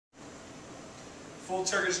full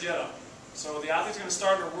Turkish get-up. So the athlete's going to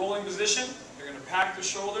start in a rolling position. They're going to pack their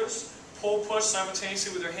shoulders, pull, push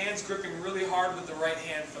simultaneously with their hands, gripping really hard with the right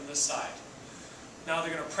hand from this side. Now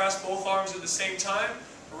they're going to press both arms at the same time.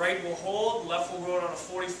 Right will hold, left will roll it on a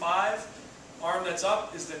 45. Arm that's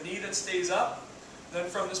up is the knee that stays up. Then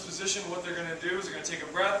from this position, what they're going to do is they're going to take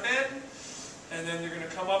a breath in, and then they're going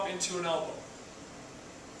to come up into an elbow.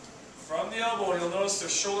 From the elbow, you'll notice their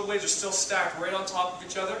shoulder blades are still stacked right on top of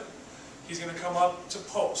each other. He's going to come up to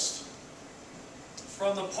post.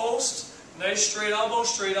 From the post, nice straight elbow,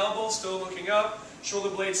 still looking up. Shoulder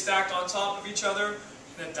blades stacked on top of each other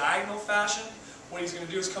in a diagonal fashion. What he's going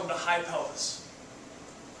to do is come to high pelvis.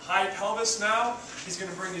 High pelvis now, he's going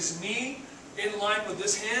to bring his knee in line with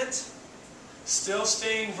this hand, still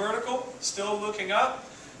staying vertical, still looking up,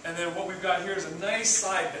 and then what we've got here is a nice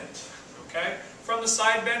side bend. Okay? From the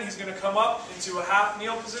side bend, he's going to come up into a half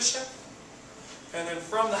kneel position, and then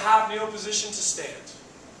from the half kneel position to stand.